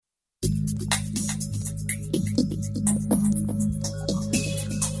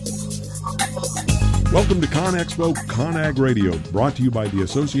Welcome to ConExpo ConAg Radio, brought to you by the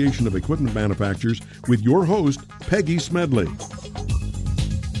Association of Equipment Manufacturers with your host, Peggy Smedley.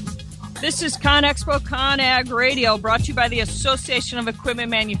 This is ConExpo ConAg Radio, brought to you by the Association of Equipment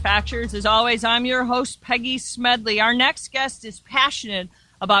Manufacturers. As always, I'm your host, Peggy Smedley. Our next guest is passionate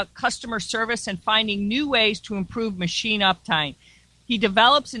about customer service and finding new ways to improve machine uptime. He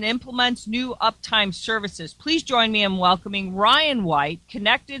develops and implements new uptime services. Please join me in welcoming Ryan White,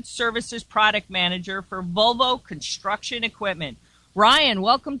 Connected Services Product Manager for Volvo Construction Equipment. Ryan,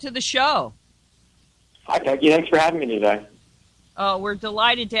 welcome to the show. Hi, Peggy. Thanks for having me today. Oh, we're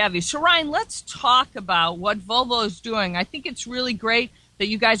delighted to have you. So, Ryan, let's talk about what Volvo is doing. I think it's really great that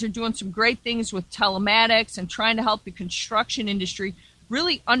you guys are doing some great things with telematics and trying to help the construction industry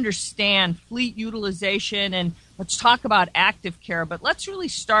really understand fleet utilization, and let's talk about active care. But let's really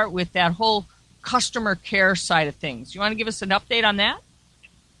start with that whole customer care side of things. You want to give us an update on that?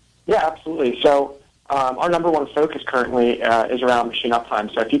 Yeah, absolutely. So our number one focus currently is around machine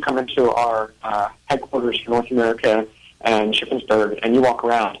uptime. So if you come into our headquarters for North America and Shippensburg and you walk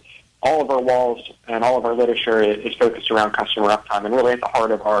around, all of our walls and all of our literature is focused around customer uptime. And really at the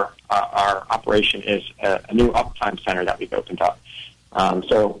heart of our operation is a new uptime center that we've opened up.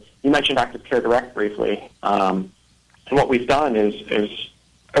 So you mentioned Active Care Direct briefly, and what we've done is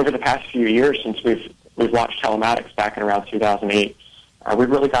over the past few years since we've launched telematics back in around 2008, we've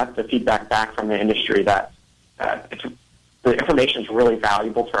really got the feedback back from the industry that the information is really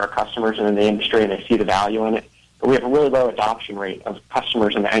valuable to our customers and in the industry, and they see the value in it. But we have a really low adoption rate of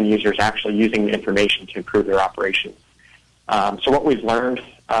customers and the end users actually using the information to improve their operations. So what we've learned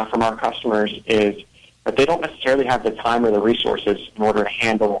from our customers is that they don't necessarily have the time or the resources in order to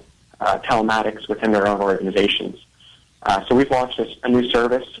handle telematics within their own organizations. So we've launched a new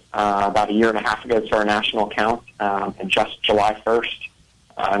service about a year and a half ago to our national account, and just July 1st,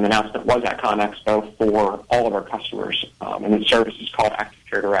 an announcement was at ConExpo for all of our customers, and the service is called Active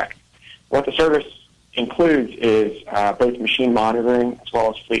Care Direct. What the service includes is both machine monitoring as well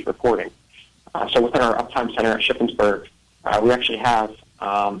as fleet reporting. So within our uptime center at Shippensburg, we actually have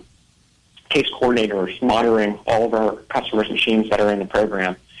case coordinators monitoring all of our customers' machines that are in the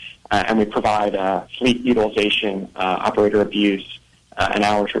program, and we provide fleet utilization, operator abuse, and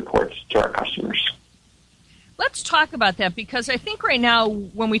hours reports to our customers. Let's talk about that, because I think right now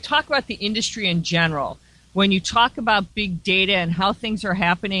when we talk about the industry in general, when you talk about big data and how things are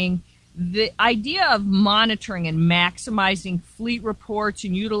happening, the idea of monitoring and maximizing fleet reports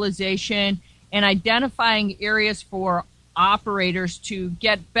and utilization and identifying areas for operators to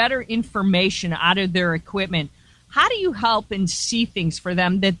get better information out of their equipment. How do you help and see things for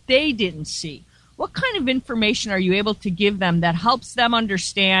them that they didn't see? What kind of information are you able to give them that helps them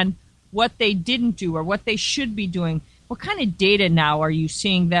understand what they didn't do or what they should be doing? What kind of data now are you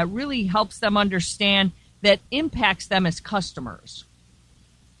seeing that really helps them understand, that impacts them as customers?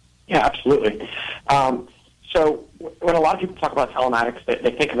 Yeah, absolutely. So when a lot of people talk about telematics,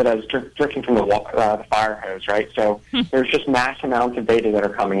 they think of it as drinking from the fire hose, right? So there's just mass amounts of data that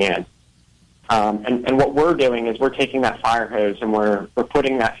are coming in. And what we're doing is we're taking that fire hose and we're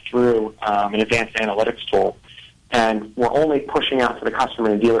putting that through an advanced analytics tool, and we're only pushing out to the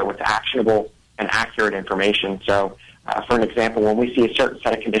customer and dealer with actionable and accurate information. So for an example, when we see a certain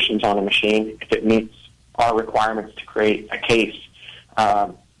set of conditions on a machine, if it meets our requirements to create a case,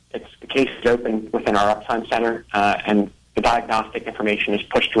 the case is open within our uptime center, and the diagnostic information is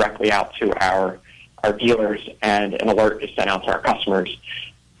pushed directly out to our dealers, and an alert is sent out to our customers.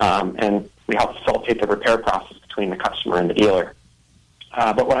 And we help facilitate the repair process between the customer and the dealer.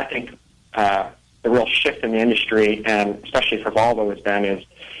 But what I think the real shift in the industry, and especially for Volvo, has been is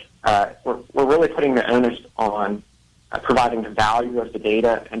we're really putting the onus on providing the value of the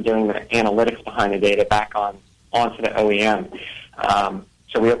data and doing the analytics behind the data back onto the OEM.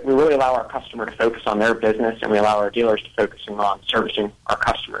 So we really allow our customer to focus on their business, and we allow our dealers to focus on servicing our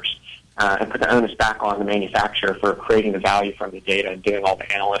customers, and put the onus back on the manufacturer for creating the value from the data and doing all the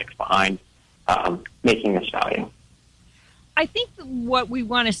analytics behind making this value. I think what we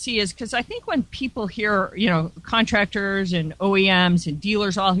want to see is, because I think when people hear, contractors and OEMs and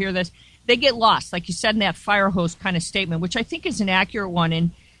dealers all hear this, they get lost, like you said in that fire hose kind of statement, which I think is an accurate one.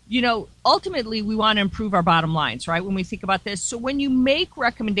 And ultimately, we want to improve our bottom lines, right, when we think about this. So when you make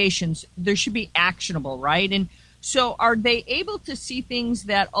recommendations, there should be actionable, right? And so are they able to see things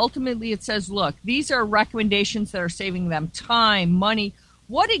that ultimately it says, look, these are recommendations that are saving them time, money.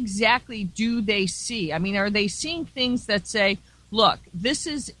 What exactly do they see? I mean, are they seeing things that say, look, this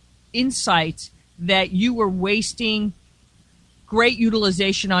is insights that you were wasting great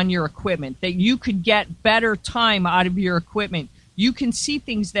utilization on your equipment, that you could get better time out of your equipment. You can see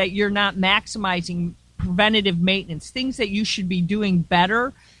things that you're not maximizing, preventative maintenance, things that you should be doing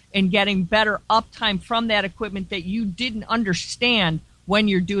better and getting better uptime from that equipment that you didn't understand when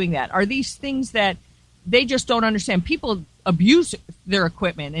you're doing that. Are these things that they just don't understand? People abuse their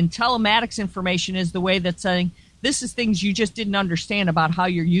equipment, and telematics information is the way that's saying this is things you just didn't understand about how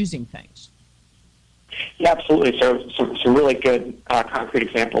you're using things. Yeah, absolutely. So some really good concrete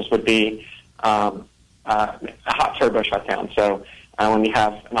examples would be a hot turbo shutdown. So when you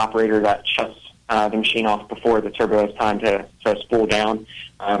have an operator that shuts the machine off before the turbo has time to spool down,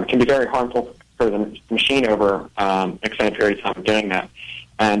 it can be very harmful for the machine over an extended period of time of doing that.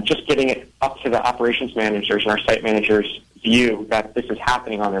 And just getting it up to the operations managers and our site managers' view that this is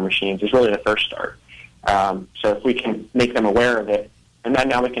happening on their machines is really the first start. So if we can make them aware of it, and then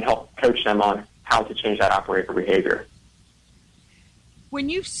now we can help coach them on how to change that operator behavior. When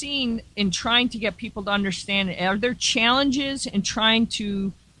you've seen in trying to get people to understand, are there challenges in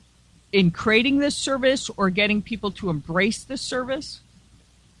in creating this service or getting people to embrace this service?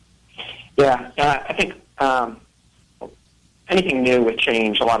 Yeah, I think anything new with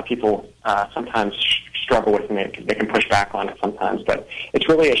change, a lot of people sometimes struggle with it. They can push back on it sometimes, but it's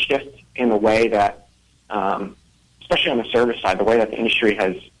really a shift in the way that, especially on the service side, the way that the industry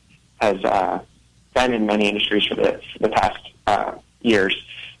has been in many industries for the past years,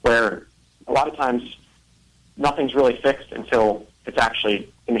 where a lot of times nothing's really fixed until it's actually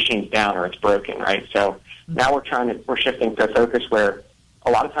the machine's down or it's broken, right? So now we're shifting to a focus where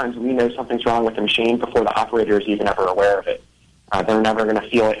a lot of times we know something's wrong with the machine before the operator is even ever aware of it. They're never going to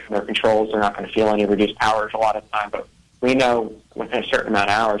feel it from their controls. They're not going to feel any reduced powers a lot of the time, but we know within a certain amount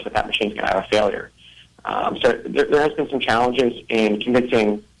of hours that machine's going to have a failure. So there has been some challenges in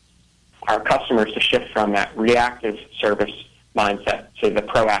convincing our customers to shift from that reactive service mindset to the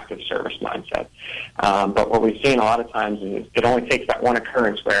proactive service mindset. But what we've seen a lot of times is it only takes that one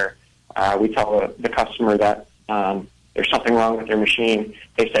occurrence where we tell the customer that there's something wrong with their machine.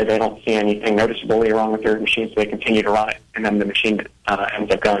 They say they don't see anything noticeably wrong with their machine, so they continue to run it, and then the machine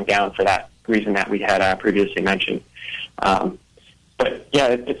ends up going down for that reason that we had previously mentioned. But yeah,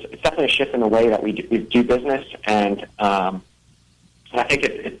 it's definitely a shift in the way that we do business, and I think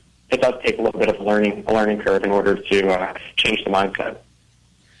it does take a little bit of a learning curve in order to change the mindset.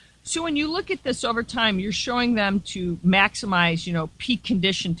 So when you look at this over time, you're showing them to maximize, peak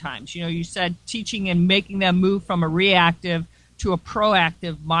condition times. You said teaching and making them move from a reactive to a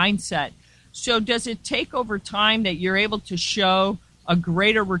proactive mindset. So does it take over time that you're able to show a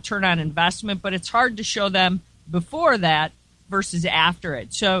greater return on investment, but it's hard to show them before that versus after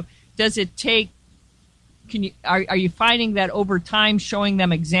it? So does it take, are you finding that over time showing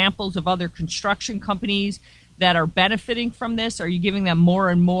them examples of other construction companies that are benefiting from this? Are you giving them more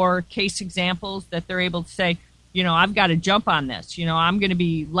and more case examples that they're able to say, I've got to jump on this, I'm going to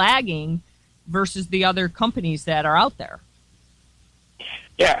be lagging versus the other companies that are out there?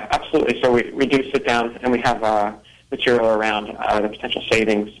 Yeah, absolutely. So we do sit down and we have material around the potential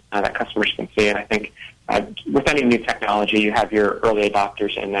savings that customers can see. And I think with any new technology, you have your early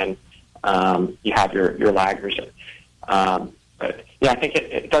adopters and then you have your laggers. But yeah, I think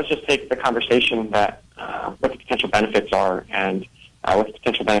it does just take the conversation that what the potential benefits are and what the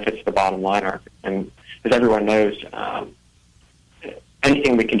potential benefits to the bottom line are. And as everyone knows,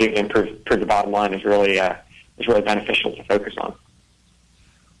 anything we can do to improve the bottom line is really beneficial to focus on.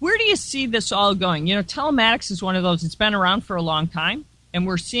 Where do you see this all going? Telematics is one of those. It's been around for a long time, and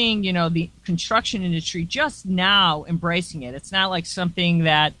we're seeing, the construction industry just now embracing it. It's not like something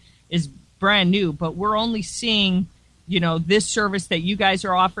that is brand new, but we're only seeing, this service that you guys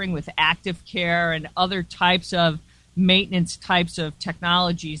are offering with Active Care and other types of maintenance types of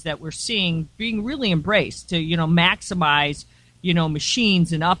technologies that we're seeing being really embraced to, maximize,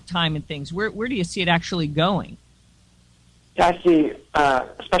 machines and uptime and things. Where do you see it actually going? Yeah, I see,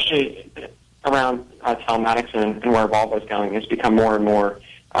 especially around telematics and where Volvo's going, it's become more and more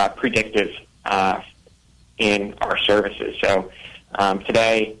predictive in our services. So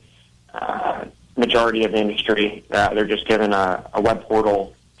today, majority of the industry, they're just given a web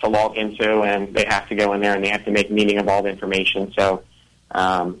portal to log into, and they have to go in there and they have to make meaning of all the information. So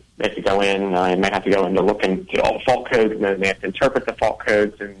they have to go in and they have to go in to look into all the fault codes, and then they have to interpret the fault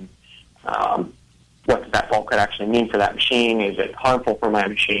codes and what does that fault code actually mean for that machine? Is it harmful for my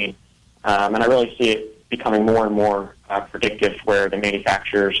machine? And I really see it becoming more and more predictive, where the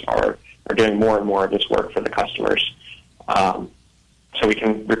manufacturers are doing more and more of this work for the customers. So we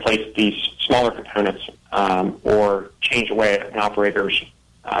can replace these smaller components or change the way an operator's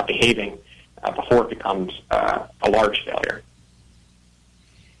behaving before it becomes a large failure.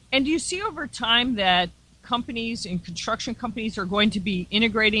 And do you see over time that companies and construction companies are going to be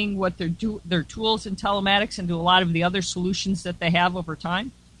integrating what their tools and telematics into a lot of the other solutions that they have over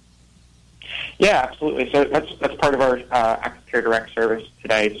time? Yeah, absolutely. So that's part of our ActiveCare Direct service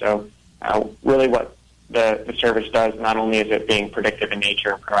today. So really what the service does, not only is it being predictive in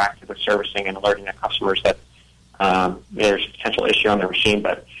nature and proactive with servicing and alerting the customers that there's a potential issue on their machine,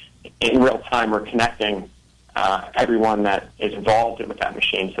 but in real time we're connecting everyone that is involved with that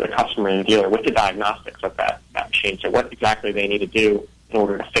machine, so the customer and the dealer, with the diagnostics of that machine. So what exactly they need to do in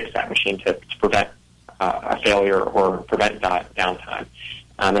order to fix that machine to prevent a failure or prevent downtime.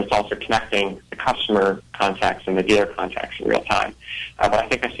 And it's also connecting the customer contacts and the dealer contacts in real time. But I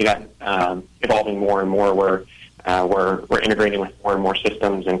think I see that evolving more and more, where we're integrating with more and more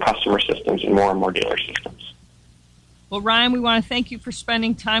systems and customer systems and more dealer systems. Well, Ryan, we want to thank you for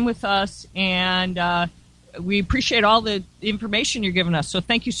spending time with us, and we appreciate all the information you're giving us. So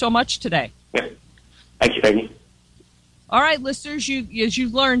thank you so much today. Yeah. Thank you, Peggy. All right, listeners, as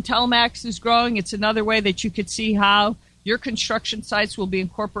you've learned, telematics is growing. It's another way that you could see how your construction sites will be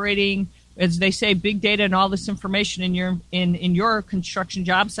incorporating, as they say, big data and all this information in your construction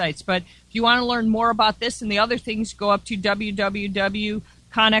job sites. But if you want to learn more about this and the other things, go up to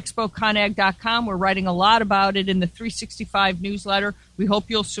www.conexpoconag.com. We're writing a lot about it in the 365 newsletter. We hope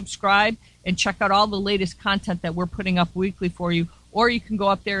you'll subscribe and check out all the latest content that we're putting up weekly for you. Or you can go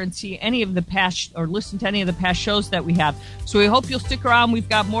up there and see any of the past, or listen to any of the past shows that we have. So we hope you'll stick around. We've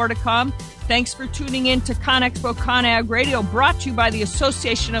got more to come. Thanks for tuning in to ConExpo ConAg Radio, brought to you by the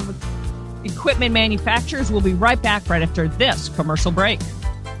Association of Equipment Manufacturers. We'll be right back right after this commercial break.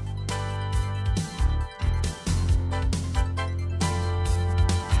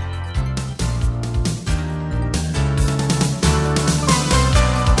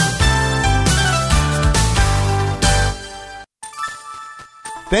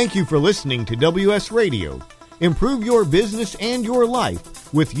 Thank you for listening to WS Radio. Improve your business and your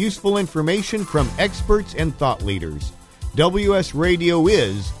life with useful information from experts and thought leaders. WS Radio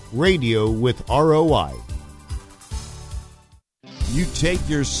is radio with ROI. You take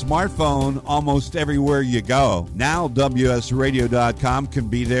your smartphone almost everywhere you go. Now WSRadio.com can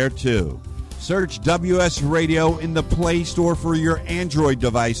be there too. Search WS Radio in the Play Store for your Android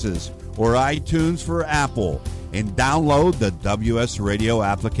devices or iTunes for Apple, and download the WS Radio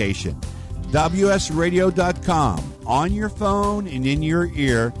application. WSRadio.com, on your phone and in your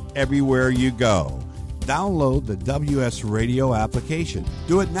ear everywhere you go. Download the WS Radio application.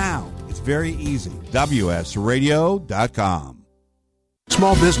 Do it now. It's very easy. WSRadio.com.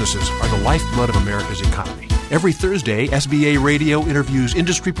 Small businesses are the lifeblood of America's economy. Every Thursday, SBA Radio interviews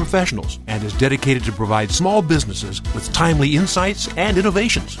industry professionals and is dedicated to provide small businesses with timely insights and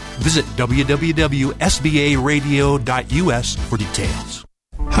innovations. Visit www.sbaradio.us for details.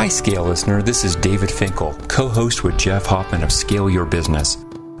 Hi, Scale listener. This is David Finkel, co-host with Jeff Hoffman of Scale Your Business.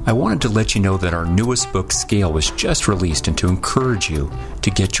 I wanted to let you know that our newest book, Scale, was just released, and to encourage you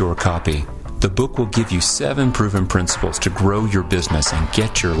to get your copy. The book will give you 7 proven principles to grow your business and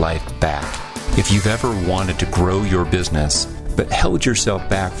get your life back. If you've ever wanted to grow your business, but held yourself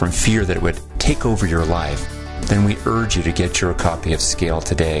back from fear that it would take over your life, then we urge you to get your copy of Scale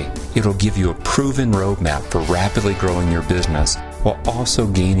today. It'll give you a proven roadmap for rapidly growing your business while also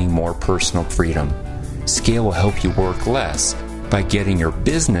gaining more personal freedom. Scale will help you work less by getting your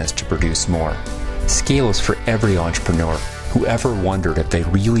business to produce more. Scale is for every entrepreneur who ever wondered if they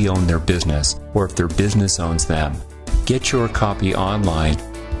really own their business or if their business owns them. Get your copy online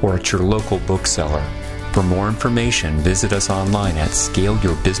or at your local bookseller. For more information, visit us online at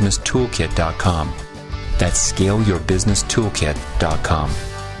scaleyourbusinesstoolkit.com. That's scaleyourbusinesstoolkit.com.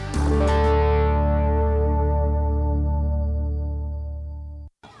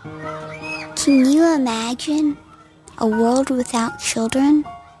 Can you imagine a world without children?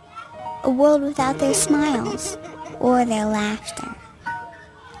 A world without their smiles or their laughter?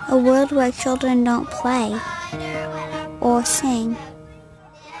 A world where children don't play or sing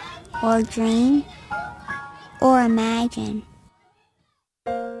or dream or imagine?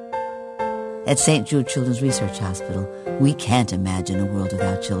 At St. Jude Children's Research Hospital, we can't imagine a world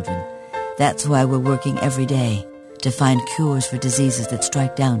without children. That's why we're working every day to find cures for diseases that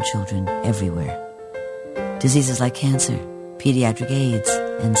strike down children everywhere. Diseases like cancer, pediatric AIDS,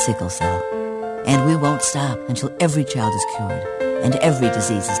 and sickle cell. And we won't stop until every child is cured and every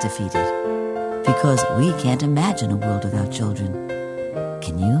disease is defeated. Because we can't imagine a world without children.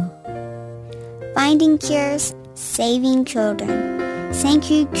 Can you? Finding cures, saving children. St.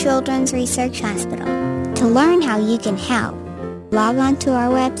 Jude Children's Research Hospital. To learn how you can help, log on to our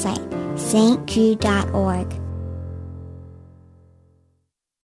website, stjude.org.